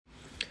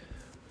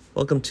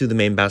Welcome to the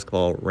Maine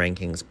Basketball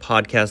Rankings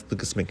podcast.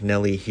 Lucas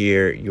McNelly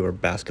here, your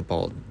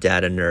basketball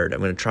data nerd. I'm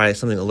going to try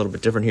something a little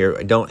bit different here.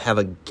 I don't have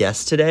a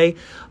guest today.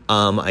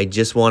 I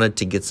just wanted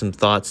to get some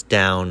thoughts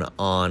down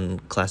on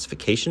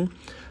classification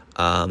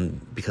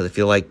because I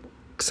feel like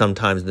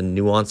sometimes the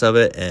nuance of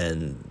it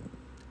and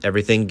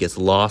everything gets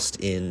lost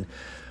in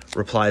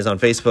replies on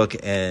Facebook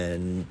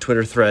and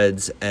Twitter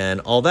threads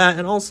and all that.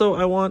 And also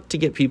I want to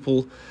get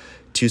people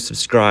to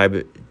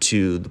subscribe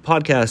to the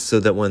podcast so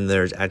that when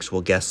there's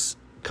actual guests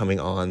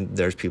coming on,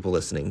 there's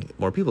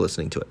more people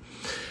listening to it.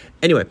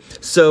 Anyway,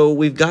 so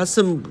we've got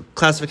some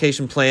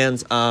classification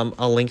plans.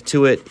 I'll link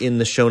to it in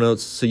the show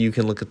notes so you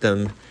can look at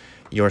them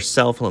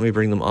yourself. Let me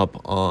bring them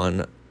up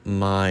on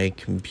my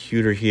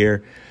computer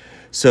here.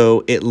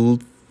 So it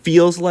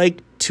feels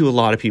like to a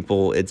lot of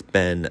people it's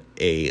been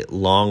a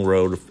long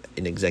road,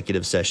 an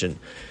executive session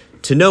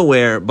to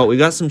nowhere, but we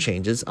got some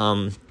changes.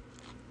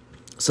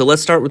 So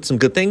let's start with some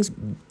good things.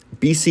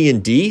 B, C,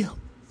 and D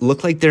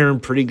look like they're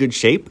in pretty good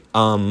shape.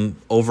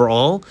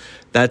 Overall,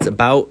 that's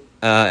about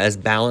as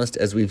balanced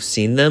as we've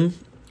seen them.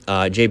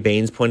 Jay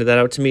Baines pointed that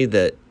out to me,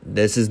 that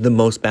this is the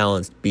most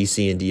balanced B,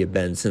 C, and D have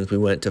been since we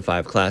went to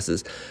 5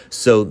 classes.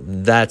 So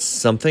that's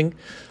something.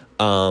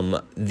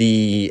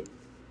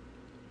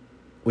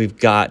 We've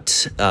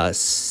got,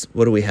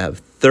 what do we have?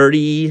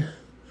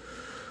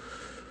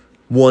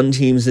 31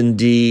 teams in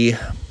D,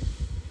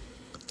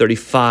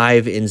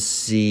 35 in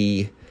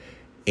C,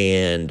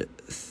 and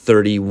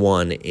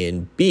 31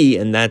 in B,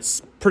 and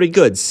that's pretty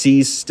good.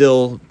 C's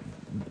still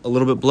a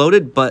little bit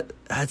bloated, but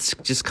that's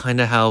just kind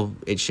of how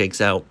it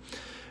shakes out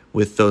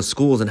with those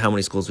schools and how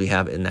many schools we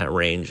have in that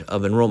range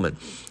of enrollment.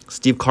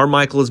 Steve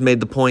Carmichael has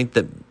made the point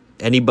that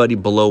anybody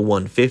below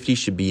 150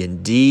 should be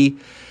in D.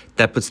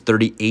 That puts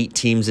 38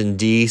 teams in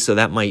D, so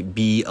that might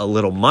be a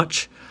little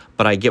much,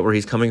 but I get where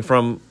he's coming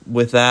from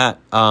with that.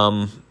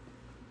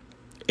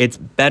 It's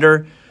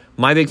better.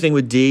 My big thing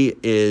with D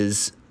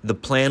is the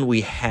plan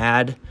we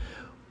had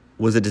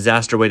was a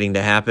disaster waiting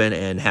to happen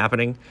and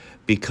happening,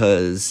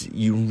 because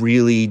you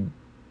really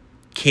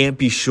can't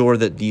be sure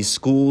that these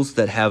schools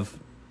that have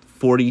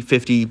 40,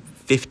 50,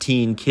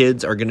 15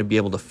 kids are going to be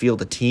able to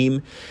field a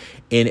team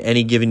in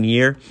any given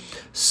year.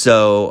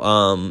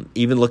 So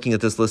even looking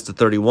at this list of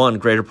 31,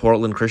 Greater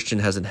Portland Christian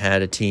hasn't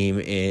had a team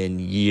in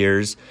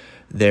years.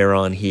 They're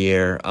on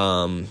here.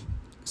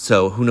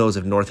 So who knows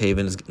if North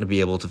Haven is going to be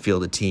able to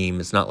field a team.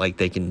 It's not like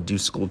they can do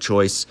school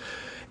choice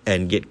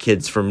and get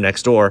kids from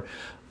next door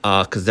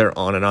because they're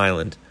on an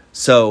island.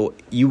 So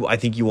I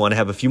think you want to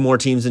have a few more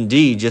teams in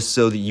D just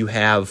so that you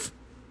have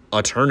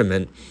a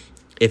tournament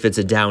if it's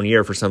a down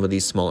year for some of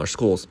these smaller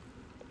schools.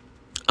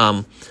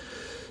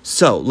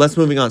 So let's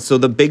moving on. So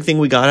the big thing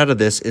we got out of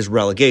this is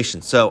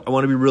relegation. So I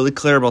want to be really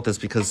clear about this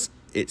because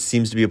it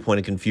seems to be a point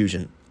of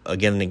confusion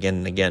again and again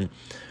and again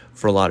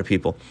for a lot of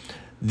people.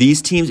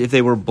 These teams, if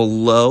they were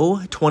below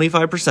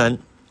 25%,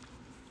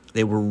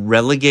 they were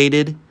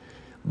relegated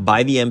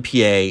by the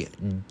MPA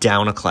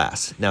down a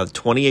class. Now,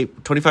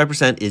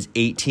 25% is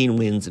 18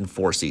 wins in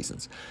 4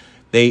 seasons.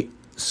 The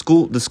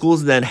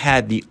schools then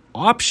had the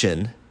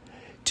option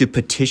to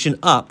petition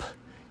up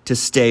to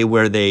stay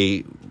where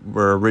they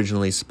were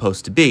originally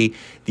supposed to be.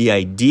 The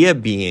idea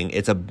being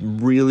it's a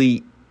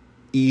really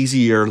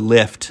easier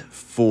lift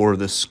for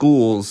the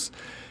schools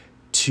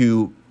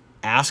to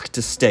ask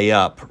to stay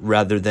up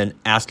rather than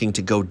asking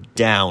to go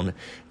down.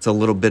 It's a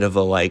little bit of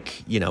a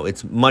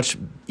it's much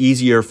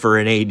easier for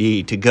an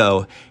AD to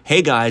go,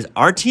 hey guys,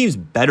 our team's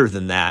better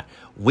than that.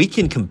 We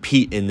can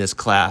compete in this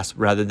class,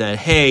 rather than,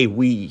 hey,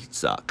 we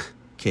suck.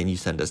 Can you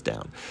send us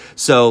down?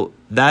 So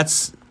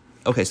that's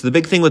okay. So the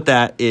big thing with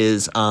that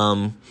is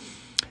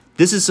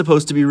this is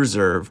supposed to be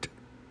reserved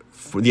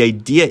for, the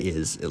idea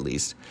is at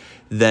least,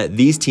 that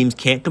these teams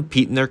can't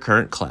compete in their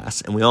current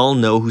class, and we all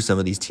know who some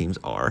of these teams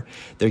are.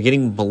 They're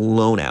getting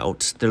blown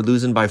out. They're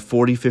losing by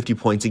 40, 50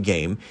 points a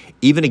game,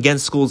 even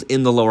against schools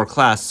in the lower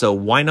class. So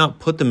why not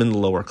put them in the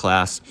lower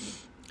class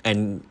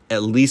and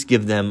at least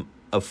give them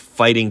a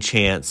fighting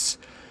chance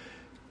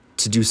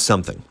to do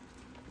something?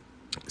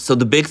 So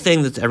the big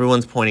thing that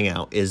everyone's pointing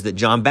out is that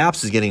John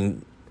Baptist is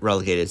getting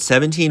relegated.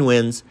 17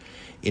 wins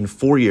in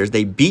 4 years.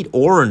 They beat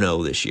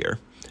Orono this year,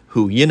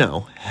 who,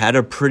 had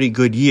a pretty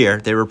good year.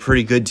 They were a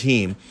pretty good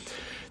team.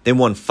 They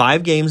won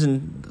 5 games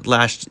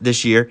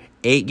this year,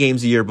 8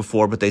 games the year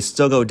before, but they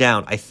still go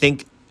down. I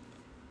think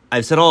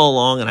I've said all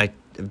along, and I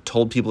have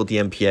told people at the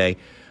MPA,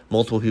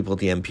 multiple people at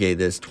the MPA,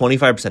 this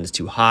 25% is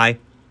too high.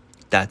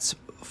 That's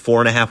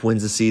 4.5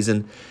 wins a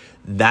season.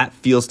 That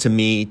feels to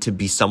me to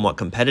be somewhat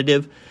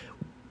competitive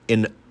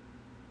in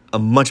a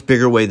much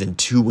bigger way than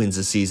 2 wins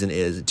a season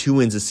is. 2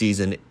 wins a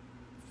season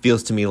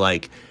feels to me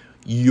like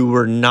you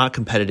are not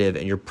competitive,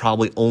 and you're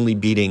probably only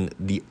beating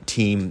the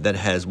team that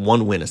has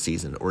 1 win a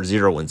season or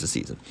 0 wins a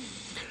season.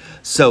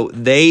 So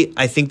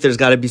I think there's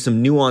got to be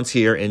some nuance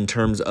here in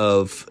terms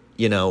of,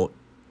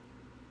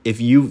 if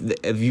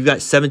you've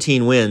got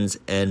 17 wins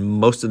and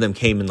most of them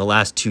came in the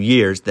last 2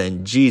 years,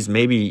 then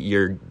maybe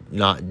you're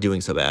not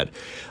doing so bad,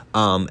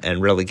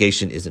 and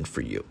relegation isn't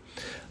for you.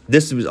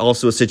 this was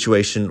also a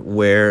situation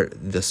where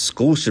the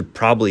school should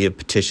probably have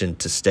petitioned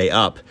to stay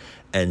up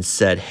and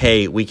said,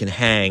 hey, we can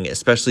hang,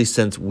 especially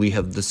since we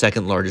have the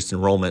second largest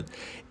enrollment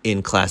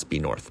in Class B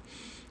North.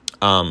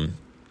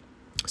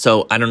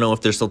 So I don't know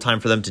if there's still time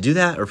for them to do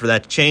that or for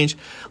that to change.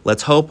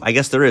 Let's hope. I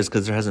guess there is,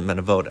 because there hasn't been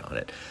a vote on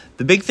it.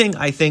 The big thing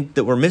I think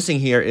that we're missing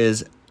here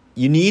is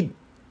in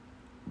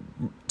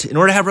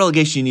order to have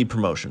relegation, you need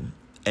promotion.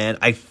 And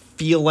I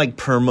feel like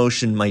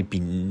promotion might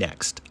be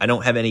next. I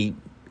don't have any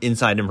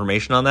inside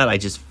information on that. I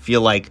just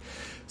feel like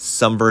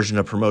some version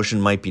of promotion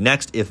might be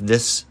next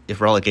if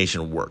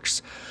relegation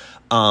works.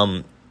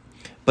 But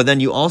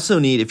then you also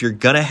need, if you're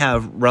going to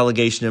have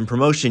relegation and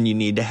promotion, you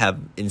need to have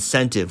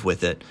incentive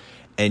with it.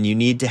 And you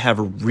need to have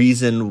a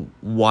reason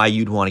why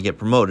you'd want to get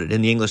promoted.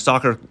 In the English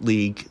Soccer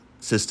League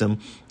system,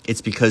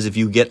 it's because if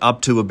you get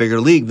up to a bigger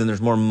league, then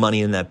there's more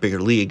money in that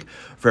bigger league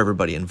for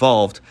everybody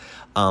involved.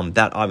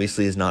 That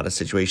obviously is not a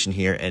situation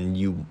here, and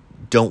you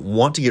don't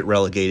want to get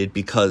relegated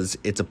because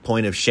it's a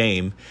point of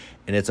shame,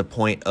 and it's a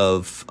point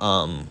of,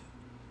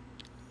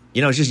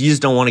 it's just, you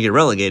just don't want to get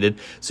relegated.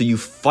 So you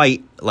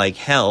fight like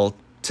hell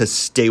to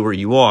stay where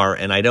you are,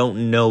 and I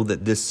don't know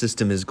that this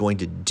system is going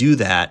to do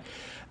that.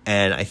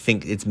 And I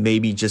think it's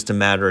maybe just a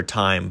matter of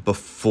time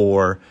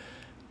before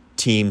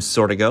teams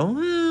sort of go,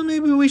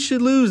 maybe we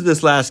should lose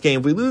this last game.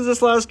 If we lose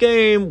this last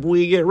game,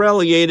 we get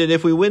relegated.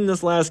 If we win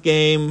this last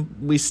game,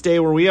 we stay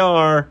where we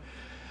are.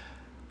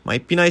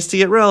 Might be nice to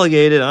get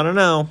relegated. I don't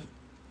know.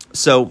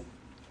 So,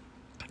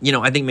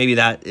 I think maybe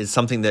that is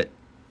something that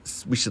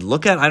we should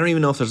look at. I don't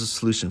even know if there's a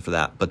solution for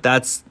that, but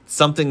that's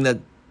something that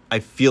I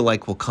feel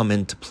like will come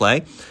into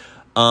play.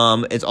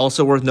 It's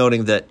also worth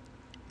noting that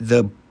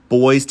the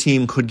boys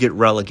team could get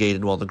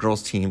relegated while the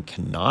girls team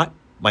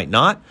might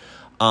not,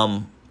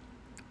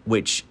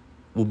 which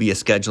will be a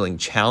scheduling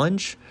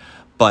challenge,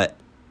 but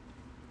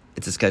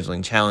it's a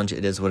scheduling challenge.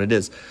 It is what it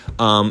is.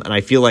 And I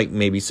feel like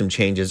maybe some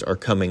changes are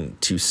coming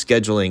to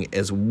scheduling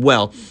as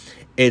well.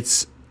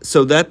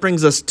 So that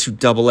brings us to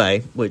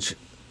AA, which,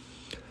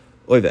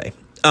 oy vey.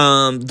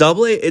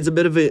 AA is a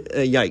bit of a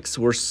yikes.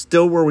 We're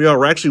still where we are.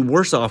 We're actually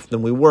worse off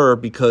than we were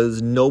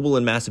because Noble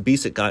and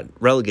Massabesic got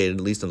relegated,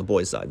 at least on the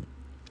boys' side.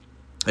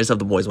 I just have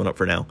the boys one up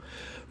for now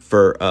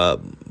for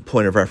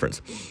point of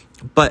reference.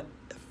 But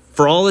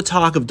for all the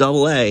talk of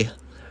AA,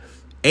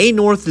 A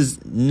North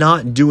is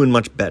not doing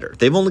much better.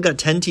 They've only got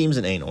 10 teams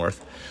in A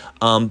North.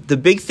 The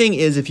big thing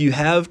is if you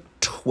have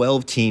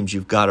 12 teams,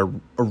 you've got a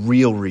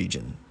real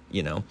region.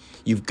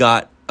 You've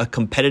got a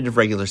competitive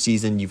regular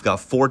season. You've got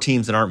 4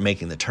 teams that aren't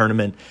making the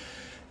tournament.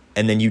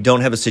 And then you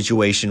don't have a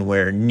situation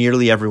where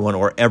nearly everyone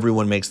or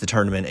everyone makes the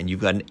tournament and you've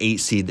got an 8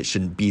 seed that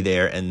shouldn't be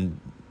there and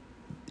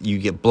you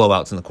get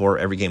blowouts in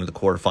every game of the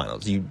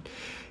quarterfinals. You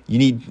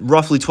need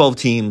roughly 12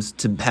 teams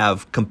to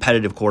have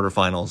competitive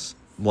quarterfinals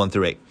 1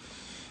 through 8,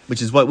 which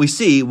is what we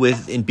see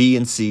in B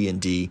and C and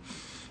D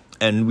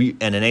and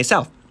in A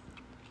South.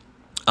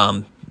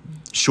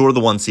 Sure,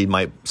 the 1 seed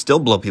might still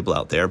blow people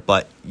out there,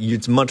 but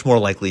it's much more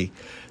likely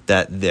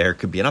that there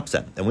could be an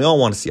upset, and we all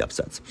want to see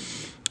upsets.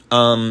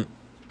 The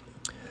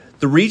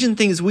region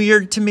thing is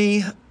weird to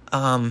me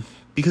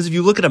because if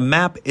you look at a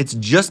map, it's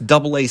just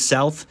AA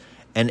South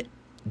and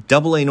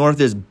AA North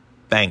is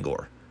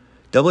Bangor.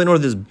 AA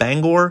North is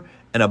Bangor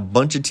and a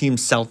bunch of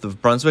teams south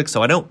of Brunswick,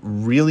 so I don't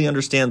really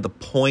understand the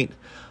point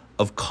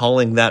of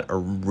calling that a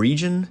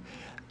region.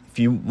 If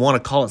you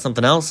want to call it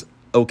something else,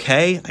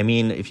 okay. I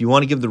mean, if you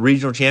want to give the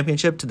regional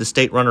championship to the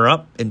state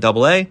runner-up in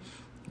AA,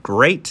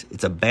 great.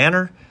 It's a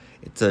banner.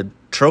 It's a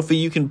trophy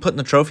you can put in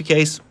the trophy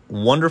case.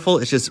 Wonderful.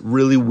 It's just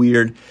really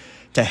weird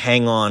to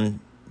hang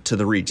on to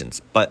the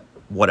regions, but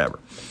whatever.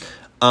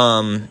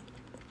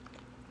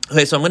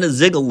 Okay, so I'm going to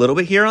zig a little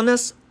bit here on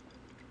this.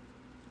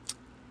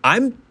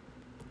 I'm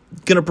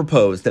going to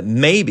propose that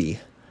maybe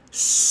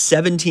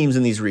 7 teams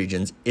in these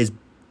regions is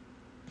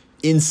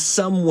in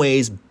some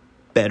ways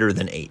better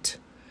than 8,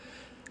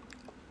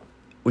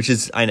 which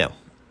is, I know,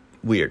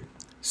 weird.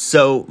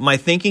 So my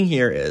thinking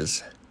here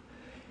is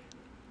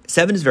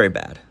 7 is very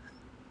bad.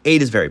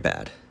 8 is very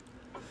bad.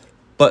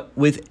 But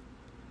with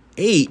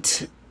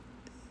 8,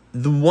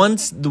 the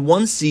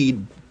one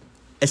seed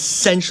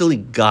essentially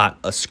got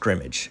a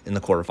scrimmage in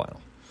the quarterfinal.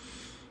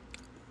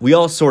 We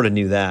all sort of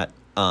knew that.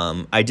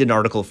 I did an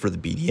article for the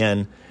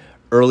BDN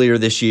earlier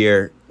this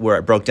year where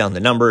I broke down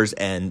the numbers,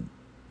 and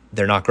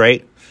they're not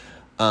great.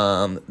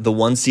 The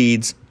 1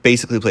 seeds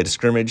basically played a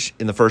scrimmage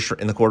in the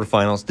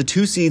quarterfinals. The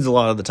 2 seeds a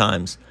lot of the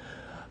times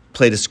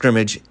played a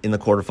scrimmage in the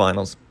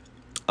quarterfinals.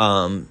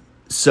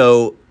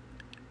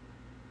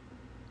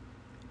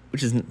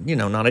 Which is,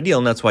 not ideal,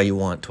 and that's why you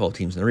want 12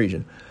 teams in the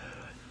region.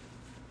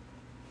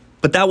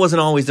 But that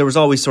wasn't always, there was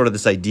always sort of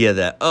this idea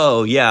that,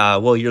 oh, yeah,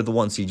 well, you're the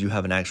 1 seed, you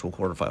have an actual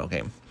quarterfinal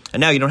game. And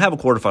now you don't have a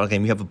quarterfinal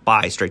game, you have a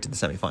bye straight to the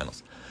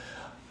semifinals.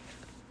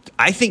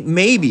 I think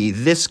maybe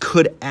this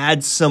could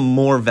add some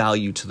more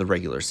value to the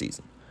regular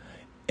season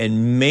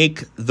and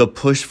make the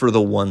push for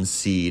the 1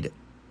 seed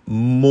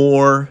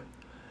more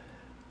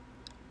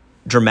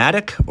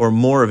dramatic or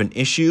more of an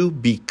issue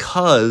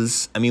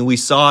because, we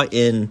saw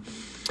in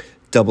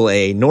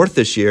AA North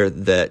this year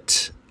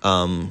that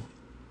that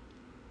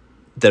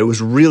it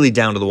was really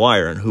down to the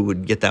wire and who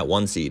would get that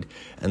 1 seed.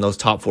 And those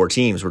top 4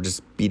 teams were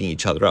just beating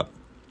each other up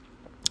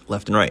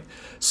left and right.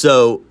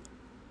 So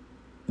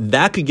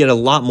that could get a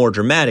lot more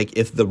dramatic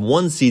if the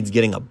 1 seed's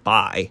getting a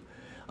bye,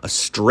 a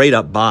straight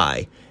up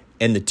bye,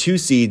 and the 2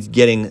 seeds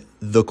getting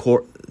the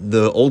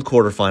old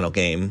quarterfinal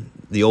game,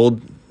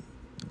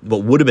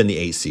 what would have been the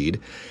 8 seed,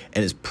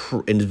 and is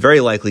very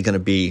likely going to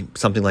be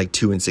something like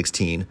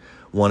 2-16,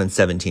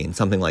 1-17,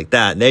 something like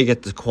that. And they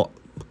get the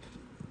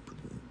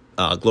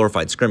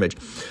glorified scrimmage.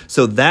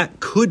 So that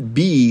could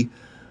be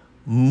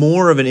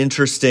more of an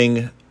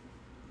interesting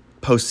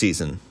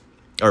postseason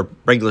or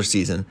regular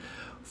season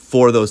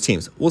for those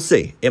teams. We'll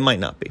see. It might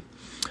not be.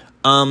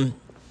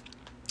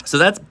 So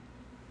that's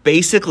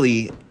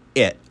basically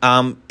it.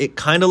 It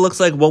kind of looks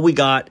like what we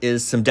got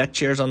is some deck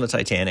chairs on the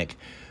Titanic.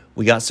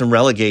 We got some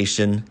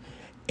relegation,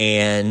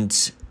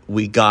 and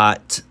we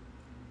got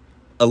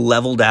a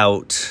leveled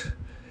out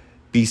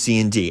B, C,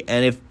 and D.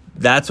 And if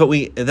that's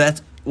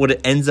what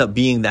it ends up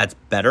being, that's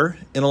better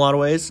in a lot of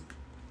ways,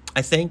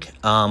 I think.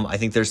 I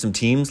think there's some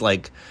teams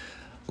like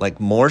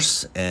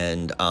Morse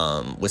and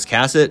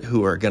Wiscasset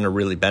who are going to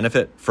really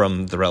benefit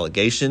from the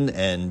relegation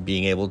and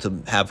being able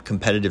to have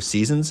competitive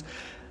seasons.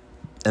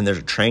 And there's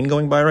a train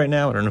going by right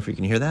now. I don't know if you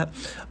can hear that.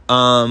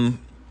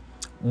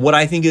 What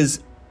I think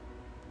is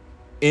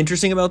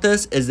interesting about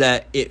this is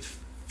that it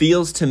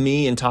feels to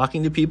me in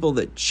talking to people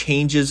that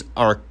changes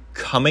are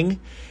coming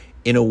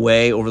in a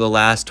way over the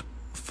last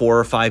 4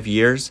 or 5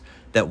 years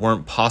that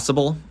weren't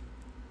possible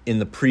in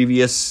the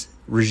previous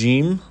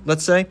regime,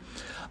 let's say.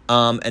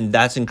 And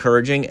that's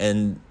encouraging,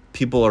 and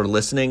people are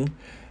listening,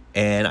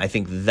 and I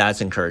think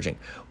that's encouraging.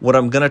 What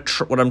I'm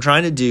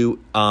trying to do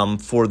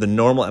for the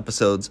normal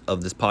episodes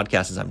of this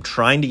podcast is I'm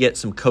trying to get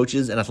some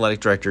coaches and athletic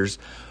directors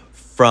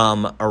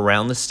from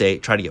around the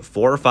state, try to get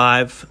 4 or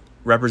 5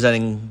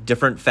 representing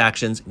different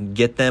factions, and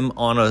get them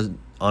on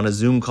a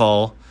Zoom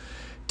call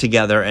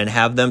together and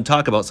have them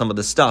talk about some of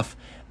this stuff.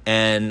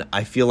 And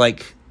I feel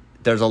like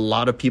there's a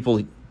lot of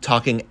people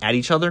talking at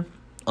each other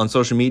on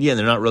social media, and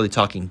they're not really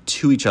talking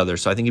to each other.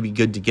 So I think it'd be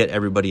good to get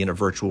everybody in a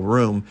virtual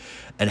room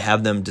and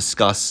have them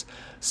discuss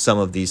some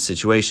of these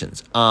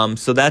situations.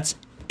 So that's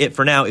it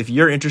for now. If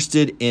you're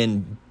interested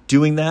in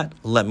doing that,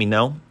 let me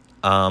know.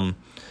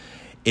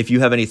 If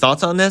you have any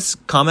thoughts on this,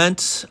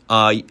 comment.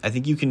 I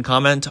think you can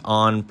comment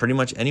on pretty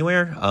much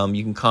anywhere.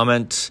 You can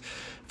comment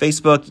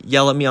Facebook,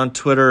 yell at me on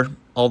Twitter,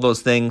 all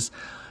those things.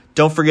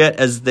 Don't forget,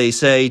 as they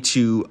say,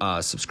 to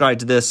subscribe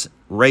to this,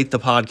 rate the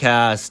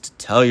podcast,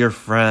 tell your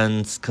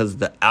friends, because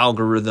it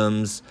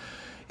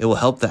will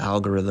help the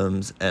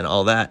algorithms and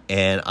all that.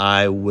 And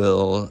I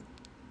will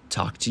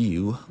talk to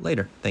you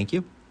later. Thank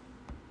you.